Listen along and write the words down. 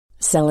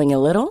Selling a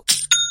little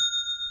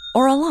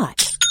or a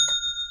lot?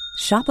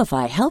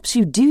 Shopify helps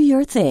you do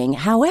your thing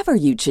however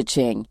you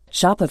cha-ching.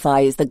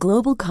 Shopify is the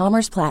global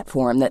commerce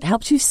platform that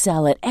helps you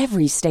sell at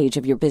every stage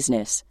of your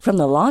business. From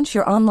the launch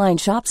your online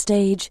shop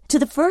stage to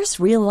the first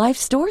real-life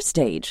store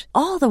stage,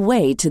 all the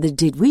way to the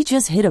did we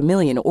just hit a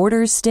million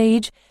orders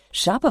stage.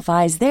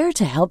 Shopify is there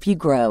to help you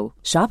grow.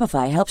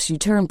 Shopify helps you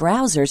turn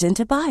browsers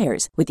into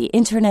buyers with the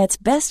internet's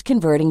best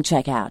converting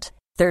checkout.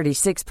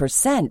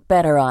 36%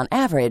 better on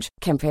average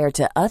compared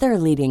to other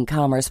leading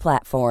commerce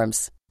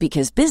platforms.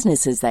 Because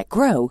businesses that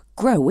grow,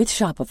 grow with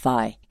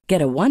Shopify.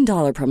 Get a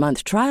 $1 per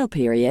month trial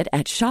period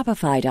at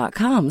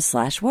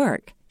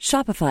shopify.com/work.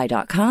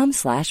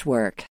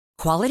 Shopify.com/work.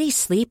 Quality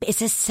sleep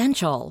is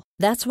essential.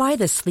 That's why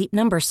the Sleep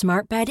Number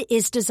Smart Bed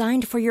is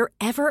designed for your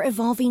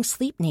ever-evolving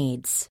sleep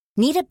needs.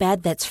 Need a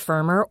bed that's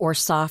firmer or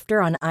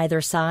softer on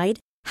either side?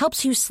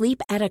 Helps you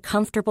sleep at a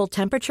comfortable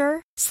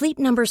temperature? Sleep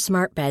Number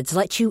Smart Beds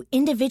let you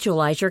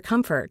individualize your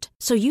comfort,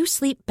 so you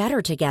sleep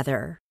better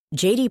together.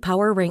 J.D.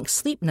 Power ranks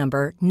Sleep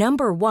Number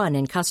number 1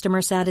 in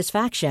customer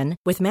satisfaction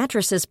with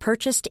mattresses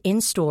purchased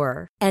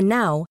in-store. And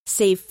now,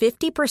 save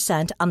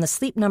 50% on the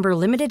Sleep Number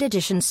Limited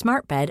Edition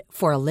Smart Bed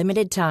for a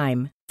limited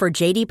time. For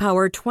J.D.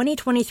 Power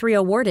 2023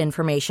 award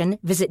information,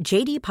 visit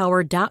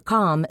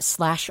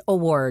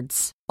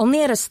jdpower.com/awards.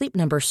 Only at a Sleep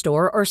Number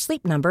store or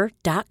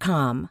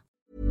sleepnumber.com.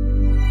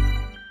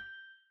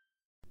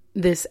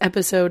 This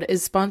episode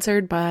is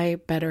sponsored by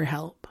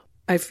BetterHelp.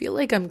 I feel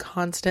like I'm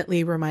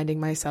constantly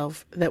reminding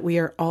myself that we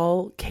are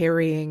all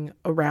carrying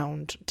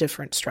around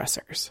different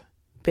stressors,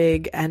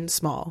 big and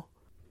small.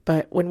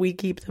 But when we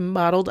keep them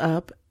bottled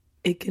up,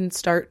 it can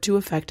start to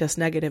affect us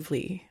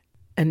negatively.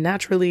 And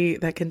naturally,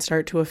 that can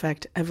start to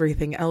affect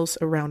everything else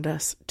around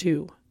us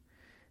too.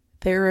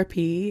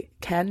 Therapy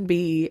can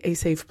be a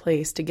safe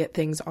place to get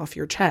things off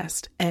your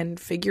chest and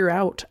figure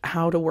out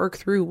how to work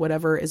through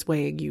whatever is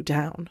weighing you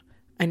down.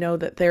 I know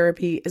that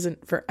therapy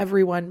isn't for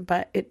everyone,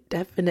 but it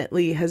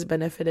definitely has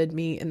benefited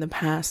me in the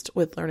past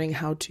with learning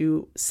how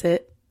to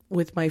sit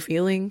with my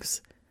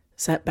feelings,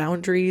 set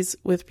boundaries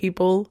with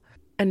people,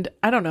 and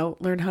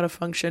learn how to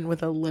function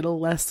with a little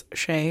less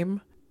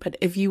shame. But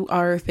if you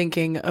are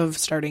thinking of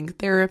starting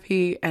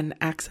therapy and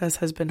access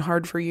has been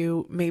hard for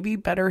you, maybe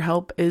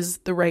BetterHelp is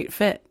the right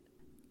fit.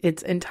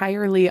 It's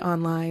entirely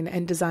online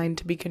and designed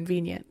to be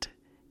convenient.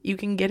 You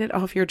can get it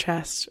off your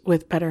chest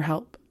with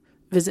BetterHelp.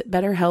 Visit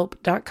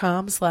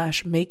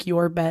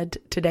BetterHelp.com/makeyourbed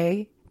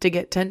today to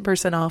get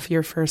 10% off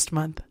your first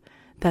month.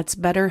 That's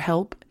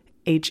BetterHelp,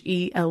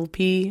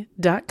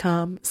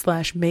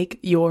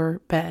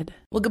 HELP.com/makeyourbed.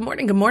 Well,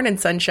 good morning,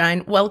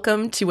 sunshine.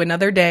 Welcome to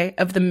another day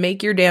of the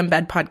Make Your Damn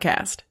Bed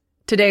podcast.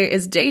 Today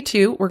is day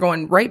 2. We're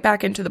going right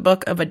back into the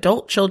book of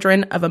Adult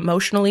Children of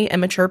Emotionally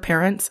Immature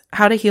Parents,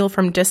 How to Heal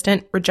from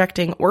Distant,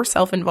 Rejecting, or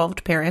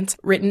Self-Involved Parents,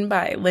 written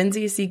by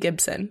Lindsay C.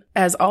 Gibson.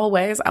 As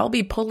always, I'll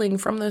be pulling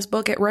from this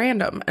book at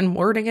random and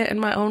wording it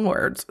in my own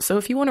words. So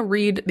if you want to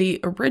read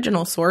the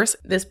original source,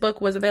 this book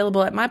was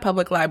available at my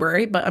public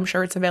library, but I'm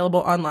sure it's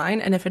available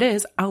online. And if it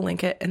is, I'll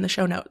link it in the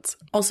show notes.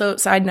 Also,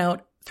 side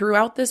note,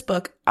 throughout this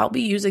book, I'll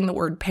be using the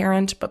word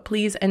parent, but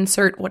please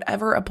insert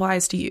whatever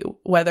applies to you,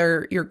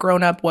 whether your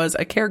grown-up was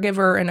a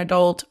caregiver, an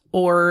adult,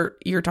 or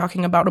you're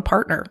talking about a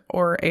partner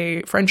or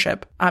a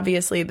friendship.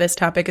 Obviously, this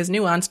topic is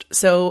nuanced,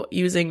 so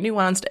using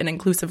nuanced and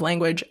inclusive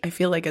language I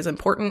feel like is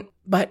important.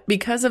 But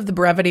because of the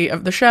brevity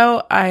of the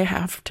show, I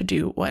have to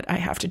do what I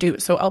have to do.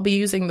 So I'll be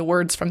using the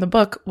words from the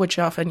book, which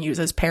often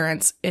uses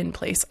parents in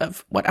place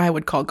of what I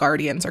would call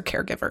guardians or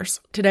caregivers.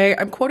 Today,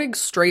 I'm quoting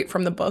straight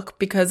from the book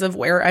because of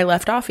where I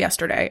left off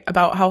yesterday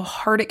about how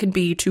hard it can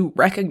be to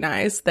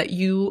recognize that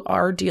you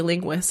are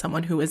dealing with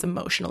someone who is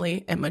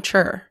emotionally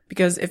immature.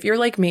 Because if you're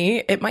like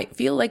me, it might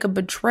feel like a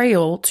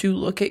betrayal to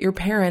look at your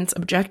parents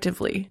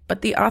objectively.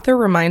 But the author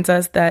reminds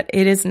us that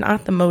it is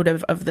not the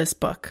motive of this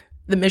book.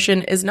 The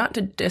mission is not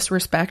to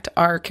disrespect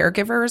our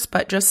caregivers,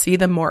 but just see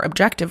them more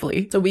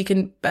objectively so we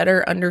can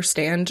better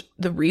understand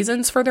the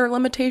reasons for their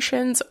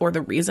limitations or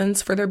the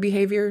reasons for their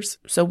behaviors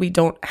so we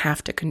don't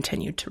have to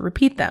continue to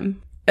repeat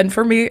them. And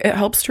for me, it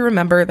helps to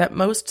remember that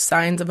most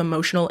signs of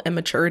emotional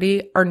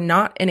immaturity are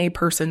not in a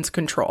person's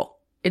control.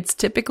 It's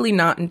typically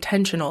not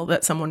intentional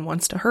that someone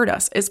wants to hurt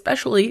us,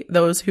 especially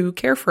those who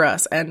care for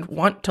us and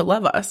want to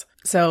love us.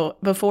 So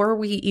before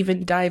we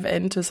even dive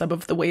into some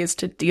of the ways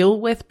to deal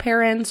with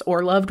parents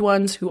or loved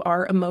ones who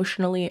are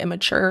emotionally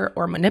immature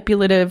or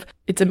manipulative,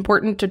 it's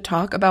important to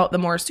talk about the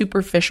more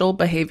superficial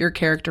behavior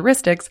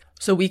characteristics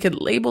so we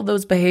could label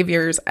those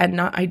behaviors and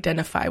not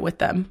identify with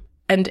them.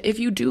 And if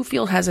you do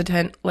feel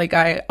hesitant, like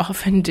I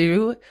often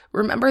do,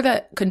 remember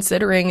that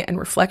considering and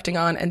reflecting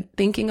on and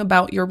thinking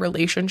about your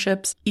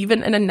relationships,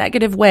 even in a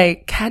negative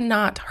way,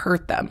 cannot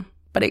hurt them,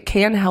 but it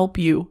can help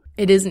you.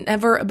 It is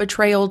never a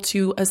betrayal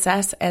to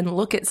assess and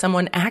look at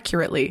someone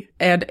accurately.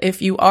 And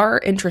if you are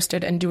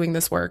interested in doing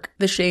this work,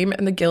 the shame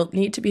and the guilt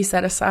need to be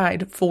set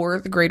aside for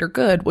the greater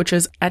good, which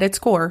is, at its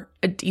core,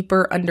 a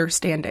deeper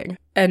understanding.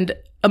 And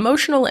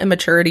emotional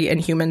immaturity in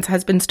humans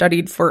has been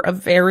studied for a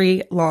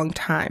very long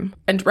time.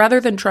 And rather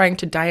than trying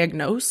to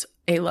diagnose,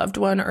 a loved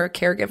one or a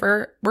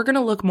caregiver, we're going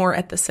to look more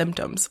at the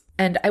symptoms.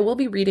 And I will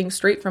be reading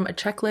straight from a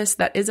checklist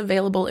that is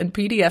available in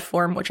PDF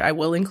form, which I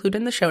will include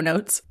in the show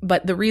notes.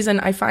 But the reason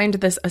I find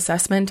this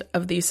assessment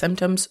of these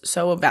symptoms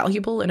so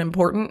valuable and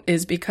important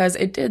is because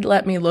it did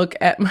let me look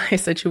at my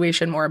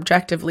situation more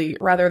objectively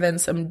rather than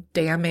some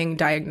damning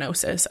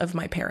diagnosis of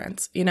my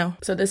parents, you know?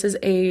 So this is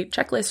a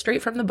checklist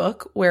straight from the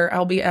book where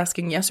I'll be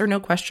asking yes or no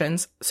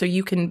questions so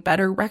you can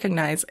better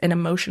recognize an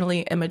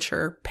emotionally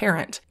immature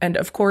parent. And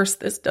of course,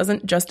 this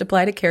doesn't just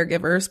apply to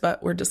caregivers,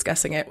 but we're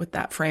discussing it with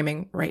that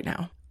framing right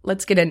now.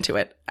 Let's get into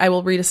it. I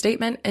will read a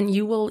statement and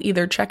you will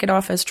either check it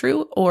off as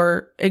true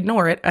or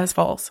ignore it as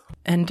false.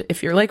 And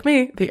if you're like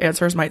me, the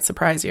answers might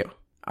surprise you.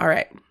 All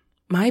right.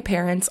 My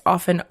parents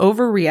often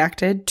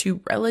overreacted to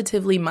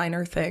relatively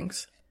minor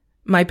things.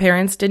 My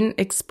parents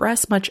didn't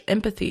express much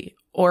empathy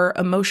or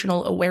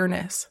emotional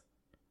awareness.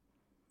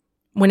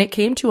 When it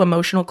came to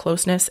emotional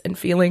closeness and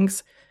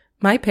feelings,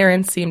 my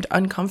parents seemed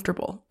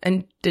uncomfortable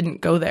and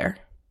didn't go there.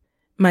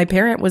 My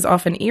parent was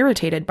often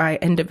irritated by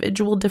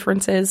individual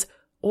differences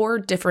or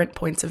different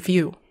points of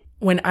view.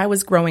 When I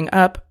was growing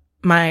up,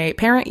 my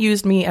parent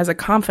used me as a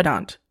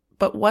confidant,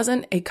 but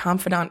wasn't a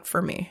confidant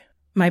for me.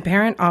 My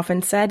parent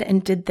often said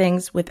and did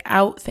things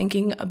without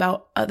thinking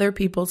about other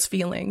people's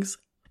feelings.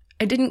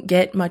 I didn't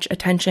get much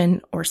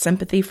attention or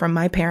sympathy from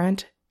my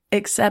parent,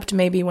 except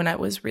maybe when I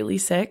was really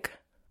sick.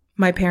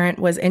 My parent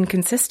was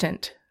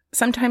inconsistent,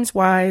 sometimes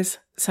wise,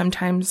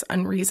 sometimes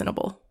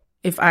unreasonable.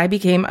 If I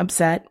became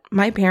upset,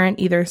 my parent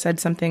either said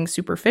something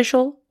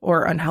superficial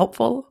or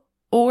unhelpful,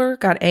 or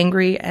got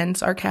angry and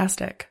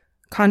sarcastic.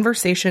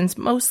 Conversations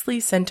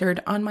mostly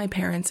centered on my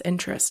parents'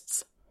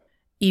 interests.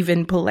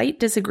 Even polite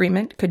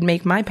disagreement could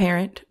make my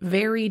parent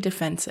very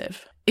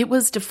defensive. It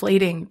was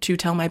deflating to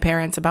tell my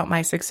parents about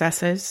my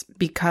successes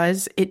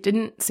because it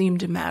didn't seem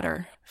to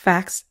matter.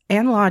 Facts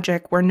and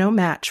logic were no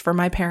match for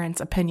my parents'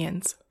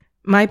 opinions.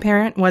 My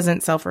parent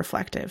wasn't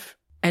self-reflective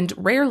and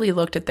rarely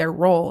looked at their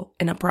role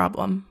in a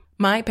problem.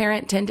 My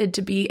parent tended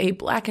to be a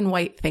black and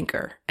white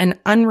thinker and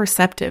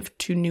unreceptive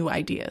to new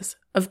ideas.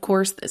 Of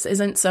course, this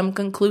isn't some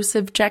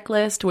conclusive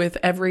checklist with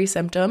every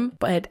symptom,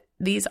 but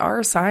these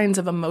are signs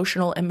of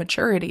emotional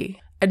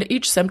immaturity. And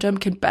each symptom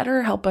can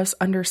better help us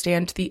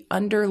understand the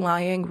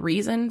underlying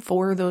reason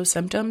for those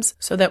symptoms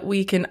so that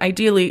we can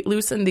ideally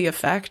loosen the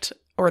effect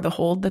or the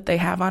hold that they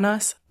have on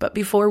us. But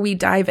before we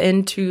dive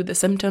into the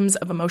symptoms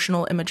of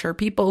emotional immature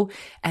people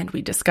and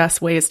we discuss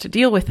ways to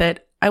deal with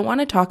it, I want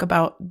to talk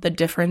about the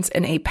difference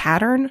in a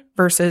pattern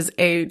versus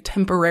a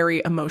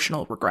temporary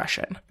emotional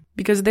regression.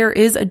 Because there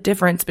is a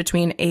difference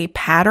between a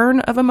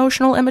pattern of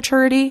emotional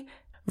immaturity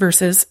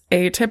versus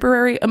a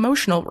temporary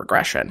emotional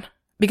regression.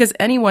 Because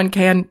anyone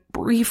can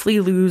briefly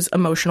lose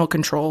emotional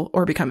control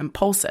or become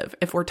impulsive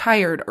if we're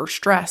tired or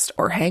stressed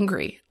or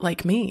hangry,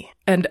 like me.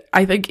 And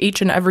I think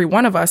each and every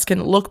one of us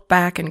can look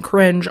back and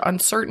cringe on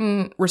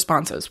certain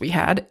responses we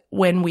had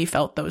when we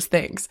felt those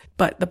things.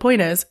 But the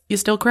point is, you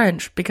still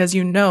cringe because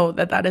you know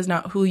that that is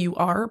not who you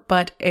are,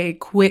 but a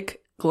quick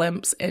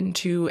glimpse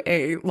into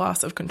a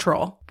loss of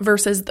control,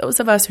 versus those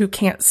of us who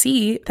can't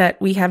see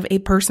that we have a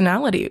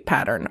personality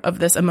pattern of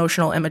this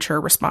emotional immature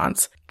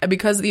response. And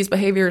because these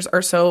behaviors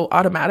are so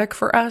automatic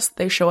for us,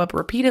 they show up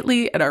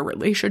repeatedly in our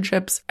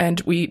relationships,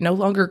 and we no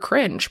longer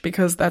cringe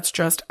because that's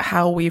just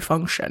how we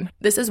function.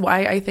 This is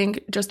why I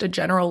think just a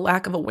general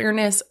lack of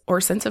awareness or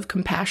sense of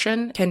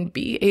compassion can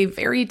be a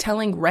very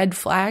telling red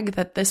flag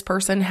that this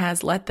person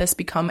has let this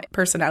become a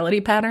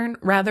personality pattern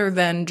rather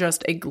than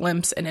just a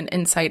glimpse and an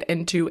insight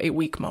into a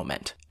weak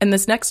moment. In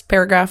this next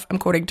paragraph, I'm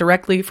quoting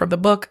directly from the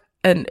book,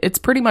 and it's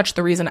pretty much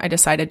the reason I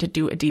decided to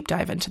do a deep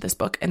dive into this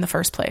book in the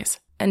first place.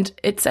 And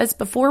it says,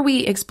 before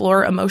we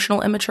explore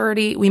emotional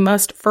immaturity, we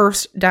must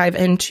first dive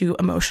into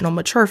emotional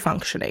mature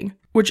functioning,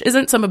 which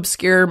isn't some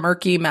obscure,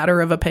 murky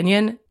matter of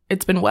opinion.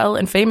 It's been well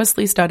and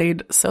famously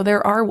studied, so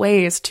there are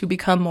ways to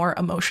become more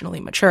emotionally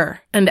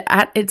mature. And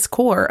at its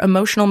core,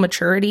 emotional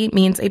maturity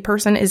means a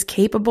person is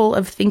capable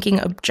of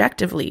thinking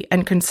objectively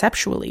and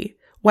conceptually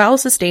while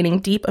sustaining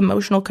deep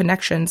emotional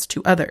connections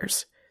to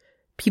others.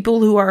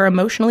 People who are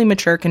emotionally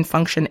mature can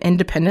function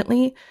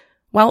independently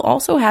while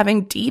also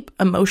having deep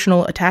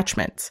emotional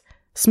attachments,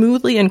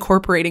 smoothly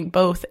incorporating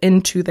both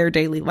into their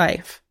daily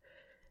life.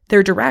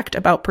 They're direct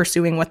about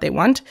pursuing what they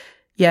want,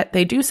 yet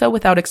they do so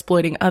without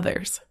exploiting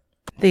others.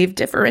 They've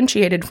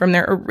differentiated from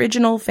their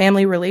original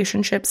family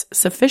relationships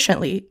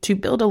sufficiently to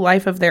build a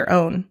life of their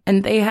own,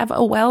 and they have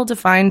a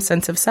well-defined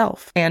sense of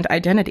self and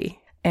identity.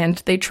 And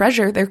they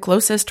treasure their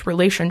closest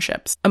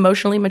relationships.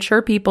 Emotionally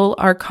mature people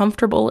are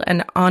comfortable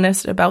and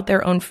honest about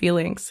their own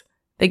feelings.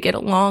 They get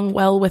along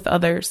well with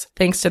others,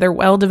 thanks to their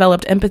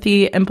well-developed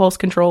empathy, impulse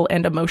control,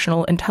 and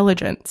emotional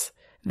intelligence.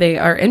 They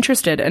are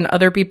interested in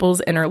other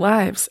people's inner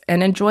lives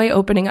and enjoy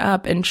opening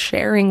up and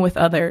sharing with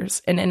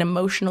others in an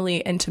emotionally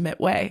intimate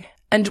way.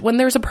 And when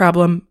there's a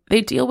problem,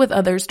 they deal with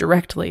others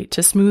directly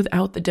to smooth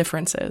out the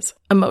differences.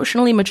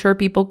 Emotionally mature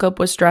people cope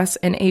with stress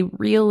in a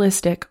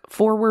realistic,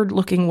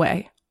 forward-looking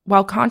way,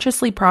 while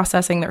consciously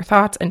processing their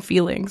thoughts and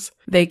feelings.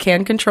 They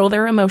can control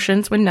their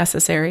emotions when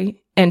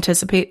necessary,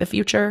 anticipate the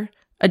future,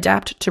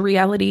 adapt to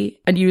reality,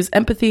 and use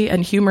empathy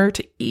and humor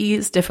to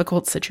ease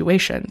difficult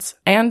situations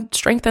and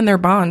strengthen their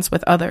bonds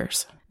with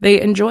others.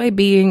 They enjoy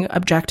being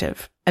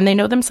objective, and they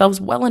know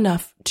themselves well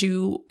enough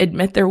to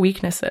admit their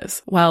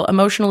weaknesses, while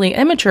emotionally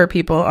immature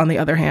people, on the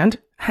other hand,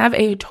 have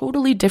a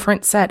totally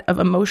different set of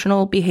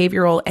emotional,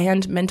 behavioral,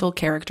 and mental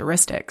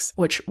characteristics,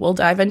 which we'll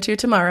dive into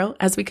tomorrow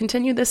as we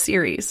continue this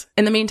series.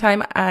 In the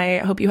meantime,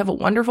 I hope you have a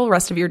wonderful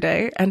rest of your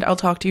day, and I'll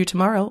talk to you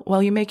tomorrow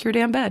while you make your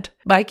damn bed.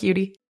 Bye,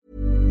 cutie.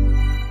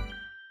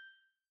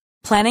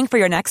 Planning for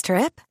your next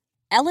trip?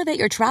 Elevate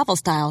your travel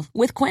style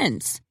with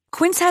Quince.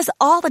 Quince has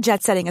all the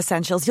jet-setting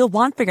essentials you'll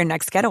want for your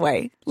next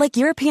getaway, like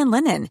European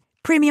linen,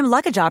 premium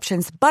luggage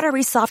options,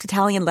 buttery soft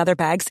Italian leather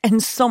bags,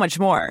 and so much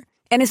more.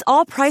 And is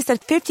all priced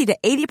at 50 to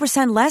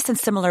 80% less than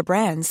similar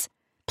brands.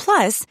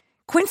 Plus,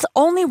 Quince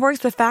only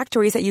works with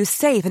factories that use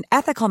safe and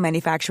ethical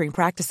manufacturing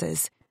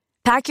practices.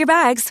 Pack your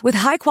bags with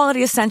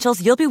high-quality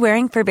essentials you'll be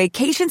wearing for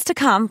vacations to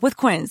come with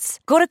Quince.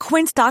 Go to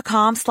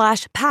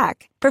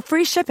quince.com/pack for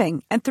free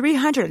shipping and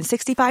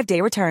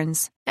 365-day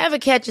returns. Ever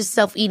catch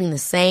yourself eating the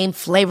same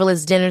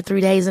flavorless dinner 3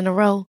 days in a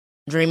row?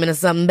 Dreaming of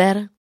something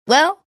better?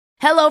 Well,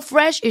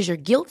 HelloFresh is your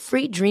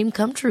guilt-free dream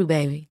come true,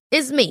 baby.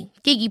 It's me,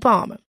 Keke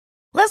Palmer.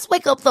 Let's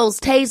wake up those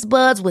taste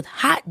buds with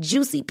hot,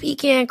 juicy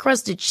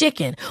pecan-crusted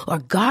chicken or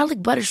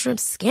garlic butter shrimp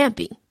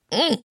scampi.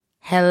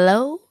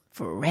 Hello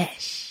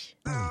Fresh.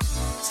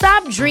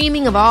 Stop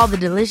dreaming of all the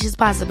delicious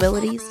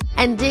possibilities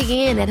and dig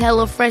in at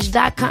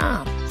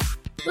HelloFresh.com.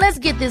 Let's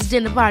get this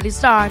dinner party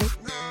started.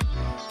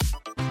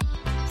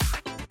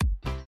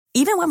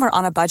 Even when we're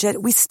on a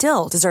budget, we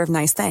still deserve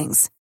nice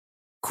things.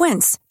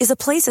 Quince is a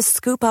place to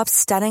scoop up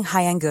stunning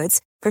high-end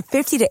goods for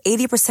 50 to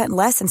 80%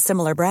 less than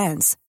similar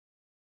brands.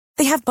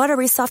 They have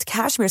buttery soft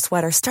cashmere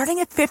sweaters starting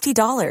at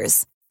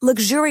 $50,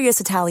 luxurious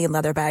Italian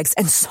leather bags,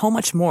 and so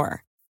much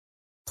more.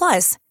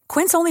 Plus,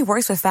 Quince only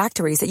works with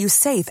factories that use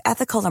safe,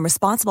 ethical, and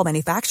responsible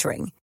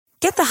manufacturing.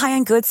 Get the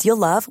high-end goods you'll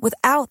love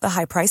without the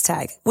high price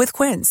tag with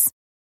Quince.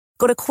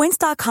 Go to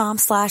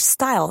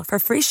quince.com/style for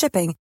free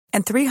shipping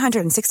and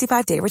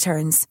 365-day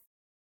returns.